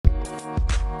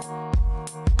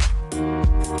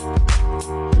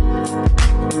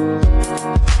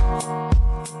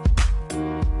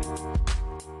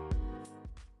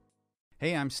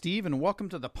I'm Steve, and welcome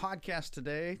to the podcast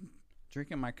today.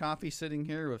 Drinking my coffee, sitting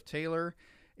here with Taylor.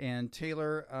 And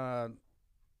Taylor, how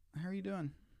are you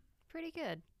doing? Pretty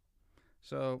good.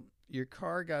 So your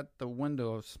car got the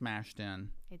window smashed in.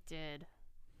 It did.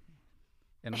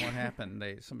 And what happened?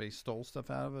 Somebody stole stuff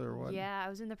out of it, or what? Yeah, I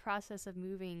was in the process of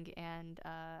moving, and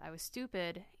I was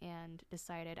stupid and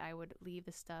decided I would leave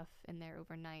the stuff in there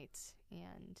overnight.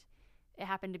 And it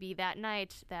happened to be that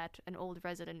night that an old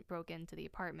resident broke into the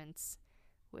apartments,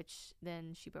 which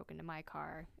then she broke into my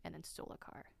car and then stole a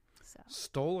car. So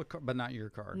Stole a car, but not your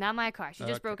car. not my car. She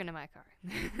just broke into my car.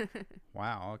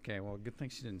 Wow. Okay. Well, good thing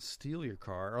she didn't steal your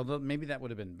car. Although maybe that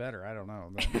would have been better. I don't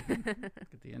know. But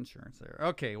get the insurance there.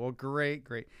 Okay. Well, great.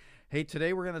 Hey,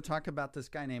 today we're going to talk about this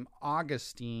guy named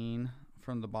Augustine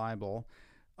from the Bible.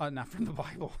 Not from the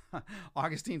Bible.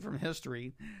 Augustine from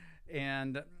history,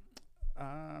 and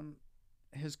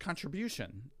his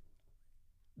contribution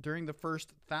during the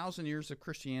first 1,000 years of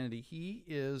Christianity. He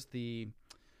is the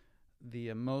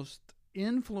most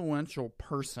influential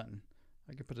person,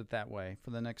 I could put it that way,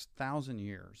 for the next 1,000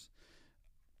 years.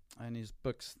 And his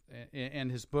books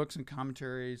and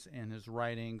commentaries and his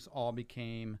writings all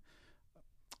became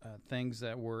things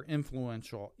that were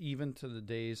influential even to the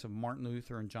days of Martin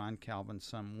Luther and John Calvin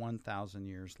some 1,000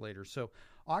 years later. So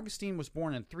Augustine was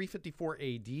born in 354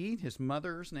 A.D. His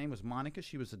mother's name was Monica.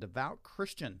 She was a devout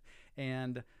Christian,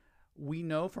 and we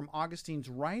know from Augustine's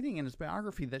writing and his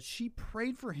biography that she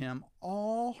prayed for him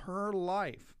all her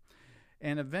life.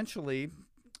 And eventually,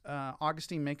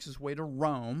 Augustine makes his way to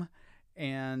Rome,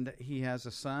 and he has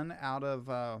a son out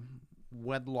of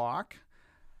wedlock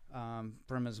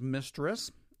from his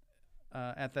mistress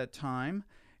at that time.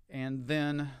 And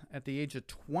then at the age of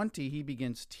 20, he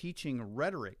begins teaching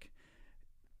rhetoric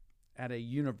at a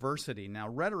university. Now,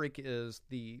 rhetoric is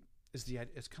it's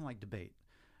kind of like debate.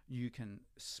 You can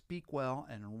speak well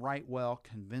and write well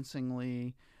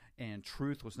convincingly, and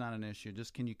truth was not an issue.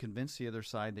 Just can you convince the other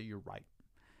side that you're right?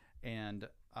 And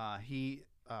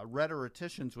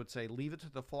rhetoricians would say, leave it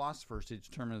to the philosophers to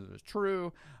determine if it's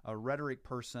true. A rhetoric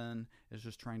person is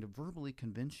just trying to verbally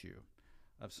convince you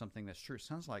of something that's true.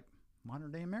 Sounds like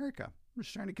modern day America. I'm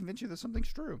just trying to convince you that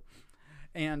something's true.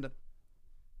 And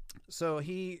so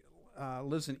he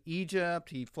lives in Egypt.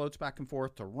 He floats back and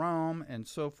forth to Rome and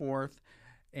so forth.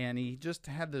 And he just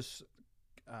had this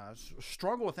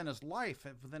struggle within his life,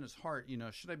 within his heart.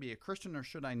 Should I be a Christian or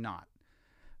should I not?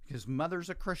 His mother's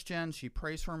a Christian. She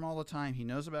prays for him all the time. He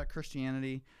knows about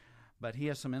Christianity, but he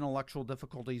has some intellectual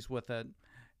difficulties with it.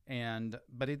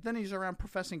 But then he's around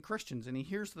professing Christians, and he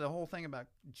hears the whole thing about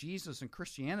Jesus and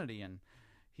Christianity, and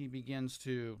he begins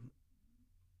to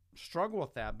struggle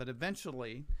with that. But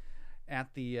eventually,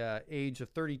 at the age of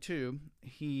 32,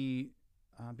 he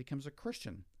becomes a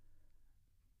Christian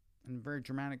in very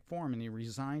dramatic form, and he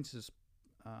resigns his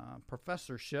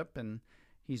professorship, and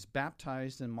he's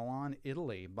baptized in Milan,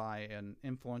 Italy, by an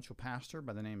influential pastor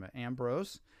by the name of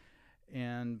Ambrose,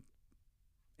 and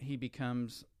he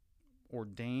becomes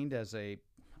ordained as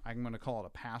I'm going to call it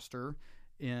a pastor,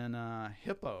 in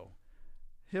Hippo.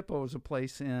 Hippo is a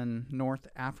place in North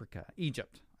Africa,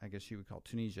 Egypt, I guess you would call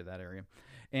Tunisia, that area.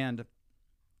 And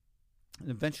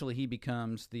eventually he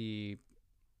becomes the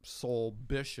sole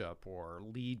bishop or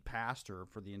lead pastor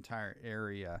for the entire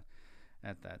area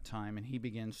at that time, and he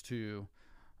begins to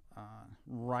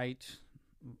write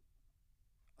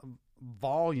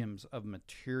volumes of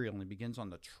material, and he begins on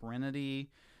the Trinity,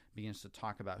 begins to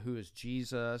talk about who is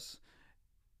Jesus,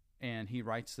 and he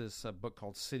writes this book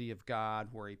called City of God,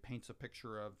 where he paints a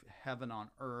picture of heaven on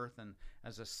earth and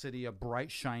as a city, a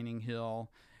bright shining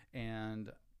hill, and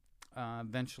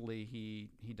eventually he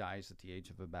dies at the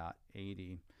age of about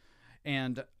 80.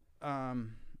 And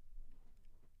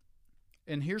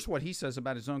here's what he says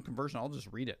about his own conversion. I'll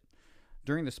just read it.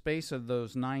 During the space of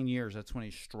those 9 years, that's when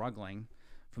he's struggling,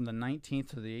 from the 19th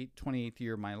to the 28th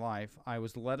year of my life, I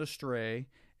was led astray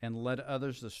and led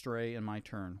others astray in my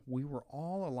turn. We were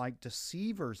all alike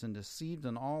deceivers and deceived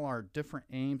in all our different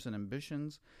aims and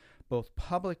ambitions, both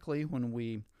publicly when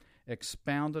we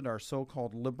expounded our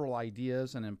so-called liberal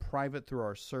ideas, and in private through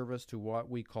our service to what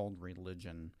we called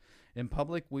religion. In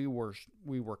public, we were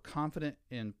confident,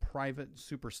 in private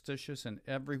superstitious, and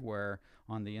everywhere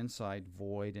on the inside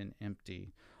void and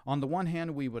empty. On the one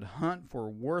hand, we would hunt for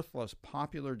worthless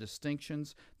popular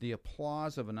distinctions, the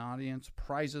applause of an audience,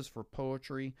 prizes for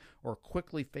poetry, or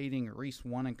quickly fading race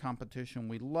won in competition.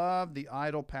 We loved the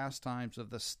idle pastimes of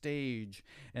the stage,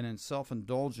 and in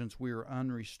self-indulgence we were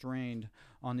unrestrained.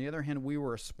 On the other hand, we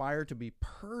were aspired to be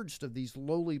purged of these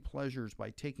lowly pleasures by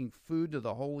taking food to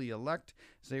the holy elect,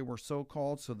 as they were so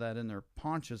called, so that in their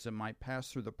paunches it might pass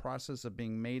through the process of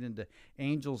being made into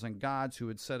angels and gods who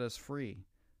would set us free.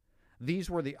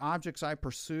 These were the objects I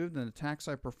pursued and the tasks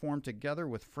I performed together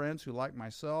with friends who, like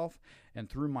myself, and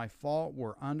through my fault,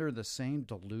 were under the same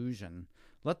delusion.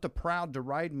 Let the proud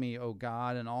deride me, O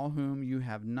God, and all whom you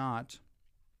have not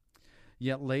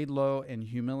yet laid low and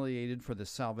humiliated for the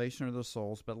salvation of the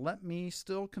souls, but let me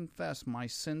still confess my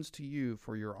sins to you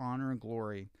for your honor and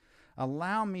glory.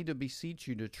 Allow me to beseech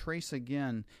you to trace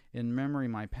again in memory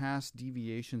my past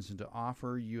deviations and to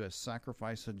offer you a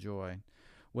sacrifice of joy.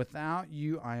 Without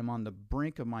you, I am on the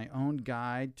brink of my own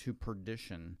guide to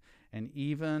perdition, and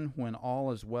even when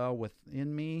all is well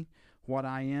within me, what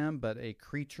I am but a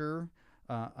creature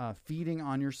feeding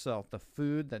on yourself, the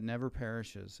food that never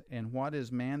perishes. And what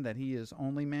is man that he is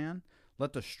only man?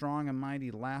 Let the strong and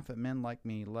mighty laugh at men like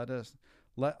me. Let us,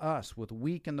 with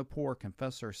weak and the poor,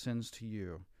 confess our sins to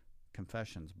you.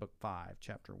 Confessions, Book 5,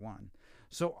 Chapter 1.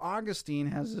 So Augustine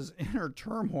has this inner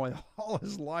turmoil all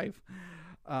his life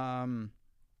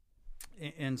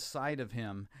inside of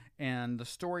him. And the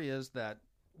story is that,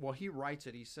 well, he writes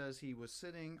it. He says he was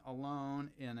sitting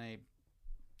alone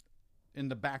in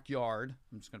the backyard.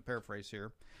 I'm just going to paraphrase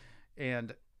here.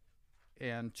 And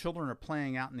children are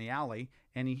playing out in the alley,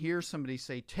 and he hears somebody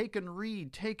say, take and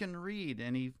read,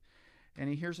 and he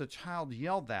hears a child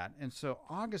yell that. And so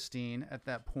Augustine, at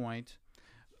that point,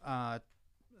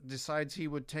 decides he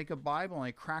would take a Bible, and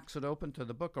he cracks it open to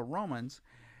the book of Romans,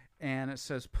 and it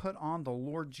says, put on the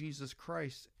Lord Jesus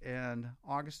Christ. And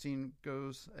Augustine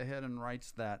goes ahead and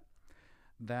writes that.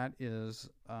 That is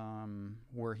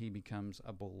where he becomes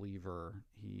a believer.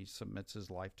 He submits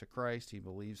his life to Christ. He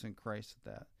believes in Christ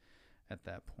at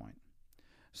that point.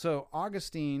 So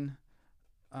Augustine,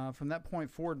 from that point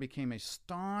forward, became a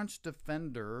staunch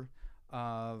defender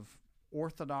of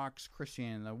Orthodox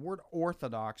Christianity. The word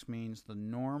Orthodox means the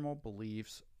normal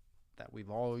beliefs that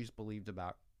we've always believed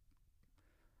about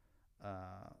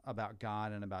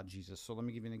God and about Jesus. So let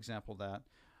me give you an example of that.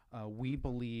 We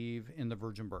believe in the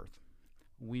virgin birth.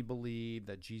 We believe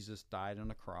that Jesus died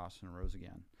on a cross and rose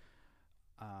again.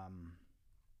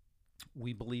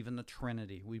 We believe in the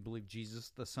Trinity. We believe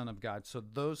Jesus, the Son of God. So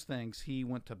those things he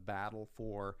went to battle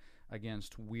for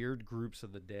against weird groups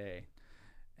of the day.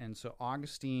 And so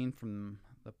Augustine, from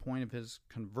the point of his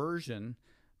conversion,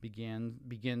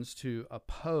 begins to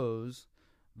oppose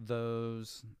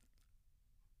those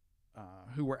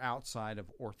who were outside of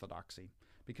orthodoxy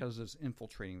because it was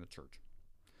infiltrating the church.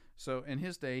 So in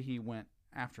his day, he went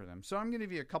after them. So I'm going to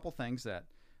give you a couple things that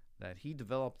he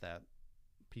developed that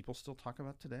people still talk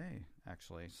about today,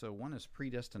 actually. So one is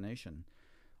predestination.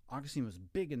 Augustine was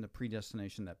big into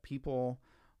predestination, that people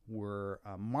were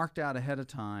marked out ahead of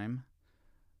time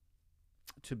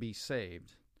to be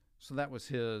saved. So that was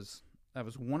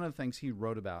one of the things he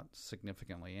wrote about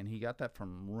significantly, and he got that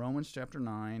from Romans chapter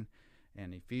 9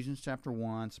 and Ephesians chapter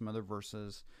 1, some other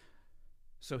verses.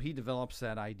 So he develops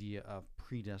that idea of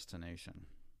predestination.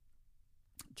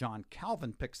 John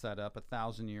Calvin picks that up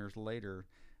 1,000 years later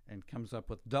and comes up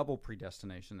with double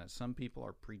predestination, that some people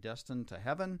are predestined to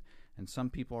heaven and some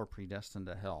people are predestined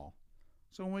to hell.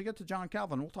 So when we get to John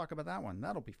Calvin, we'll talk about that one.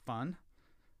 That'll be fun.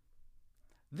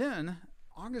 Then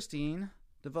Augustine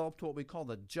developed what we call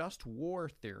the just war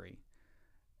theory.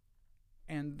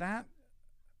 And that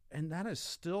is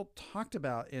still talked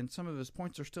about, and some of his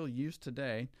points are still used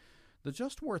today. The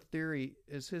just war theory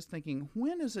is his thinking,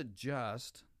 when is it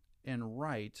just and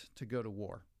right to go to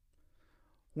war?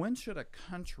 When should a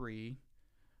country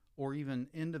or even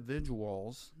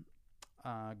individuals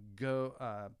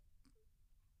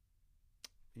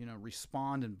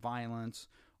respond in violence,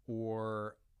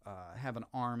 or have an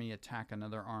army attack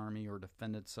another army or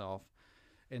defend itself?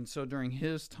 And so during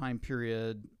his time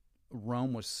period,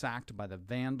 Rome was sacked by the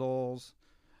Vandals.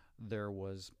 There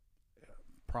was,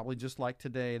 probably just like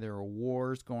today, there are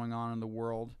wars going on in the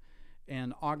world.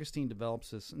 And Augustine develops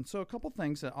this. And so a couple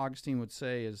things that Augustine would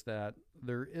say is that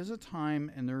there is a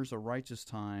time and there's a righteous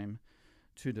time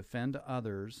to defend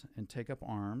others and take up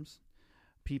arms.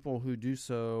 People who do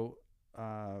so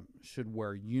should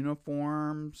wear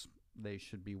uniforms. They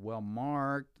should be well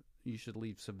marked. You should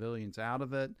leave civilians out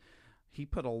of it. He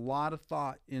put a lot of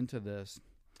thought into this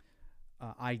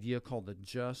idea called the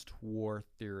just war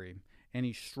theory. And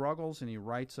he struggles and he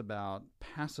writes about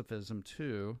pacifism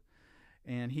too.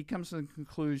 And he comes to the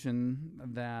conclusion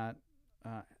that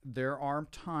there are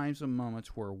times and moments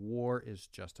where war is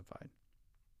justified.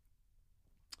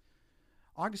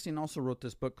 Augustine also wrote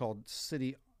this book called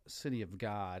City of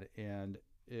God, and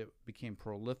it became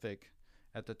prolific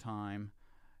at the time,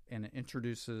 and it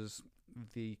introduces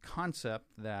the concept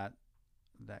that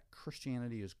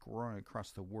Christianity is growing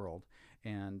across the world,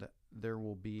 and there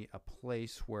will be a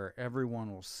place where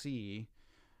everyone will see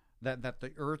that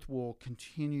the earth will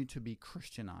continue to be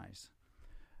Christianized,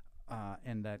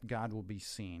 and that God will be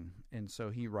seen. And so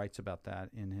he writes about that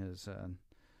in his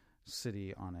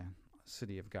City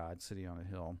of God, City on a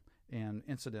Hill. And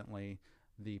incidentally,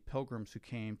 the pilgrims who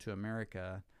came to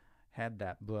America had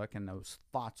that book and those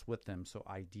thoughts with them. So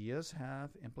ideas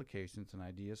have implications and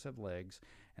ideas have legs.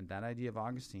 And that idea of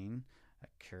Augustine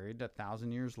carried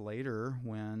 1,000 years later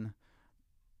when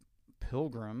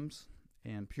pilgrims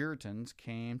and Puritans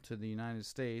came to the United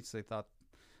States. They thought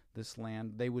this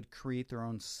land, they would create their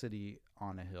own city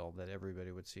on a hill that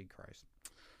everybody would see Christ.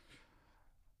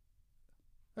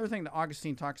 Another thing that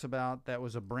Augustine talks about that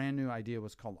was a brand new idea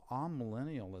was called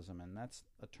amillennialism, and that's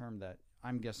a term that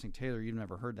I'm guessing, Taylor, you've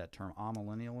never heard that term,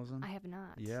 amillennialism? I have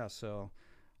not. Yeah, so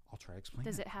I'll try to explain.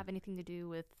 Does it have anything to do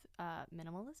with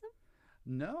minimalism?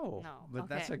 No, but okay.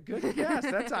 That's a good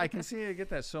guess. I can see you get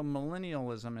that. So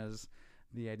millennialism is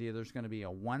the idea there's going to be a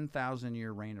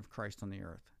 1,000-year reign of Christ on the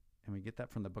earth. And we get that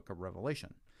from the book of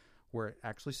Revelation, where it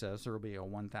actually says there will be a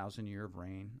 1,000-year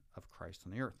reign of Christ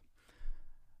on the earth.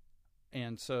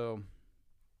 And so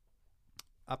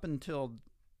up until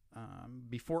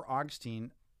before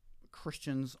Augustine,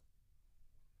 Christians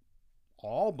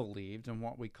all believed in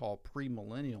what we call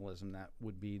premillennialism. That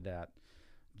would be that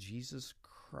Jesus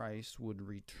Christ would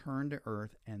return to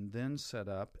earth and then set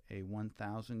up a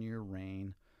 1,000-year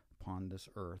reign upon this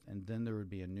earth, and then there would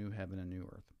be a new heaven and new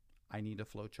earth. I need a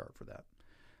flow chart for that.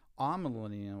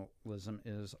 Amillennialism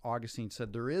is, Augustine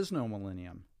said, there is no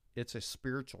millennium. It's a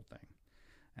spiritual thing.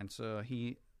 And so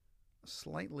he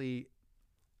slightly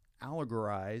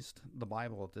allegorized the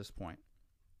Bible at this point,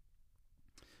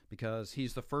 because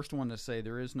he's the first one to say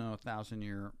there is no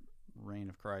 1,000-year reign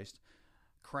of Christ.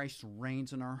 Christ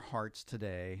reigns in our hearts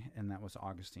today, and that was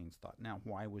Augustine's thought. Now,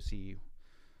 why was he?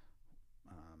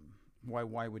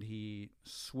 Why would he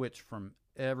switch from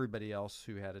everybody else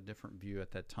who had a different view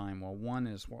at that time? Well, one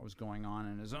is what was going on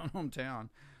in his own hometown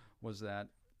was that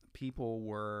people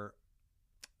were,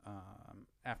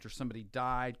 after somebody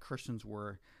died, Christians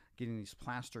were getting these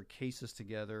plaster cases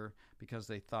together because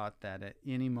they thought that at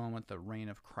any moment the reign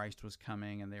of Christ was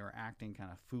coming, and they were acting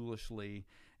kind of foolishly.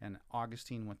 And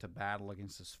Augustine went to battle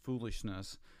against this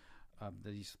foolishness of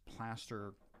these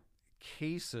plaster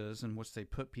cases in which they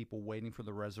put people waiting for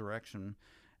the resurrection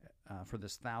for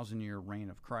this 1,000-year reign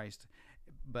of Christ.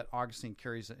 But Augustine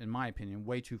carries it, in my opinion,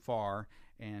 way too far,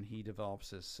 and he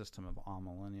develops his system of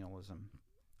amillennialism.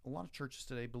 A lot of churches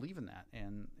today believe in that,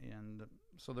 and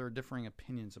so there are differing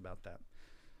opinions about that.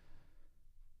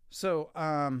 So,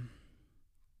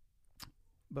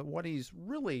 but what he's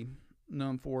really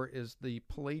known for is the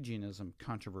Pelagianism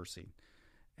controversy,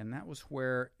 and that was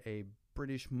where a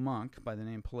British monk by the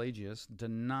name Pelagius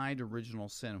denied original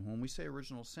sin. When we say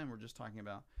original sin, we're just talking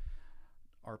about,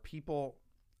 are people,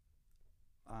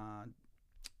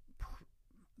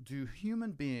 do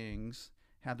human beings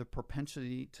have the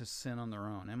propensity to sin on their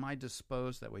own? Am I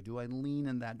disposed that way? Do I lean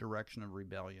in that direction of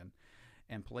rebellion?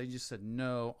 And Pelagius said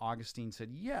no. Augustine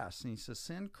said yes. And he says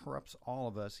sin corrupts all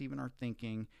of us, even our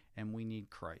thinking, and we need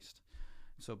Christ.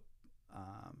 So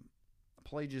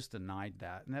Pelagius denied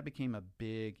that, and that became a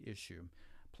big issue.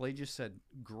 Pelagius said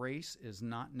grace is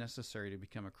not necessary to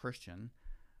become a Christian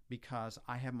because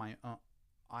I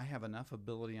have enough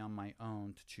ability on my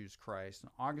own to choose Christ.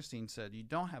 And Augustine said you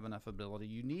don't have enough ability.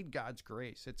 You need God's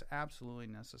grace. It's absolutely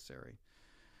necessary.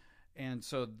 And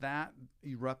so that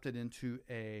erupted into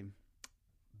a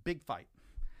big fight.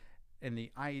 And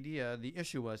the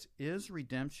issue was, is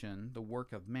redemption the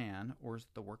work of man or is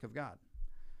it the work of God?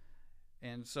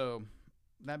 And so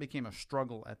that became a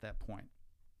struggle at that point.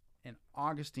 And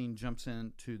Augustine jumps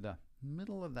into the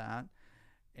middle of that,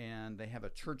 and they have a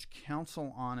church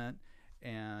council on it,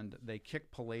 and they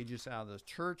kick Pelagius out of the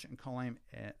church and call him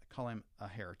a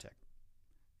heretic.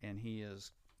 And he is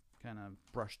kind of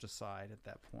brushed aside at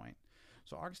that point.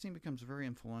 So Augustine becomes very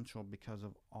influential because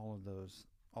of all of those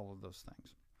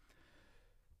things.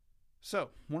 So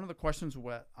one of the questions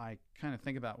what I kind of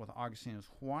think about with Augustine is,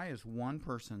 why is one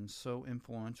person so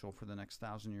influential for the next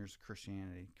 1,000 years of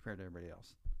Christianity compared to everybody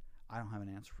else? I don't have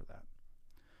an answer for that,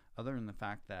 other than the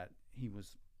fact that he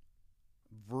was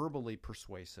verbally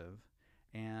persuasive,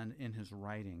 and in his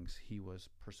writings he was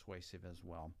persuasive as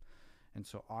well. And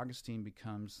so Augustine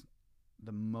becomes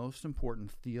the most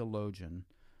important theologian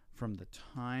from the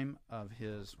time of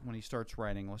when he starts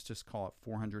writing, let's just call it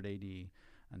 400 AD,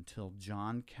 until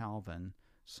John Calvin,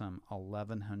 some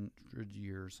 1,100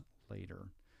 years later.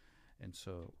 And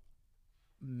so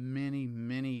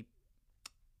many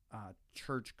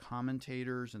church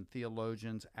commentators and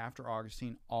theologians after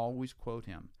Augustine always quote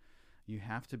him. You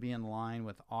have to be in line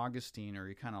with Augustine or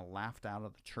you're kind of laughed out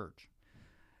of the church.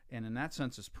 And in that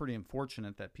sense, it's pretty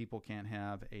unfortunate that people can't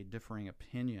have a differing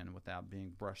opinion without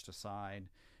being brushed aside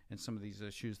in some of these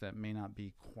issues that may not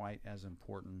be quite as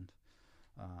important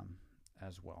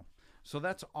as well. So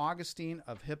that's Augustine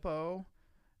of Hippo.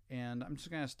 And I'm just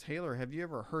going to ask Taylor, have you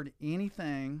ever heard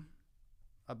anything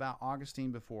about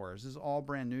Augustine before? Is this all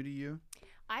brand new to you?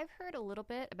 I've heard a little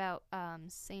bit about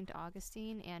St.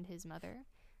 Augustine and his mother.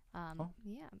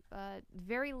 Yeah, but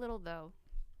very little, though.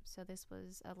 So this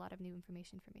was a lot of new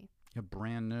information for me. Yeah,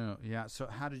 brand new. Yeah. So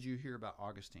how did you hear about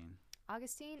Augustine?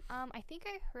 Augustine, I think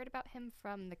I heard about him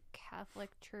from the Catholic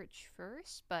Church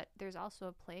first, but there's also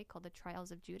a play called The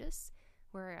Trials of Judas,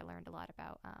 where I learned a lot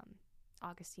about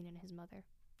Augustine and his mother.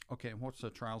 Okay, what's The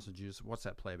Trials of Judas? What's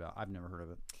that play about? I've never heard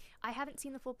of it. I haven't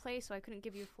seen the full play, so I couldn't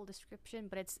give you a full description,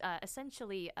 but it's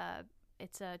essentially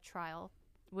it's a trial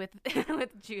with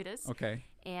with Judas. Okay.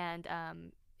 And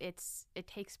it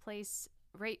takes place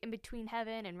right in between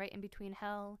heaven and right in between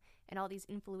hell, and all these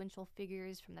influential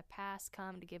figures from the past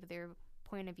come to give their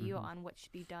point of view on what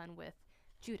should be done with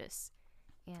Judas.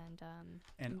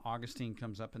 And Augustine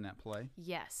comes up in that play?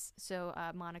 Yes. So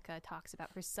Monica talks about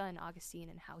her son Augustine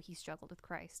and how he struggled with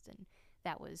Christ, and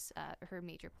that was her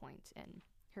major point in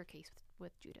her case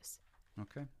with Judas.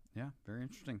 Okay. Yeah, very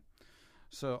interesting.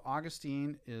 So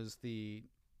Augustine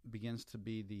begins to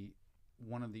be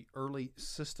one of the early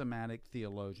systematic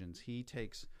theologians.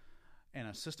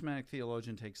 A systematic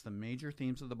theologian takes the major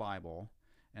themes of the Bible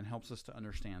and helps us to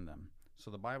understand them.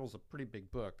 So the Bible's a pretty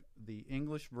big book. The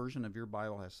English version of your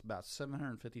Bible has about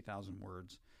 750,000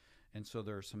 words. And so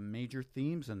there are some major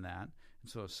themes in that.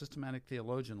 And so a systematic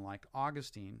theologian like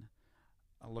Augustine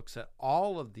looks at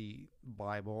all of the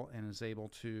Bible and is able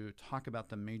to talk about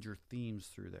the major themes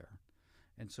through there.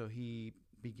 And so he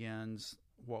begins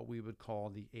what we would call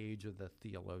the age of the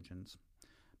theologians,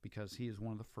 because he is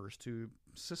one of the first to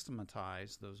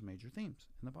systematize those major themes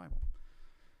in the Bible.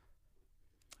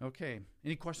 Okay,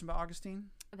 any question about Augustine?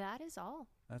 That is all.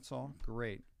 That's all?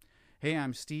 Great. Hey,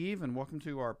 I'm Steve, and welcome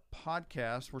to our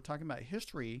podcast. We're talking about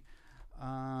history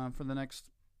for the next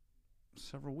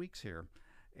several weeks here.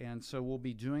 And so we'll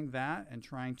be doing that and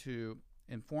trying to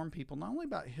inform people not only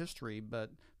about history,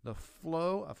 but the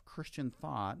flow of Christian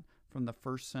thought from the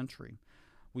first century.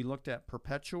 We looked at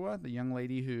Perpetua, the young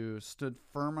lady who stood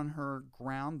firm on her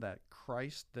ground that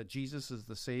Jesus is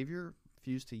the Savior,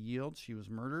 refused to yield. She was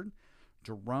murdered.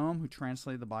 Jerome, who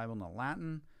translated the Bible into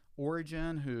Latin.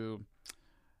 Origen, who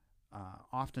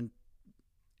often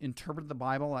interpreted the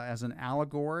Bible as an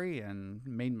allegory and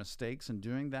made mistakes in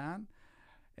doing that.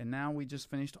 And now we just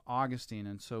finished Augustine.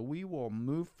 And so we will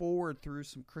move forward through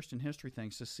some Christian history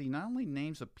things to see not only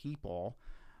names of people,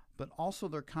 but also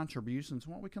their contributions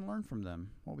and what we can learn from them,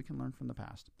 what we can learn from the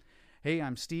past. Hey,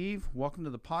 I'm Steve. Welcome to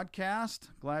the podcast.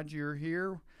 Glad you're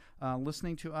here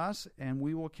listening to us, and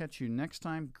we will catch you next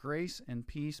time. Grace and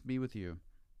peace be with you.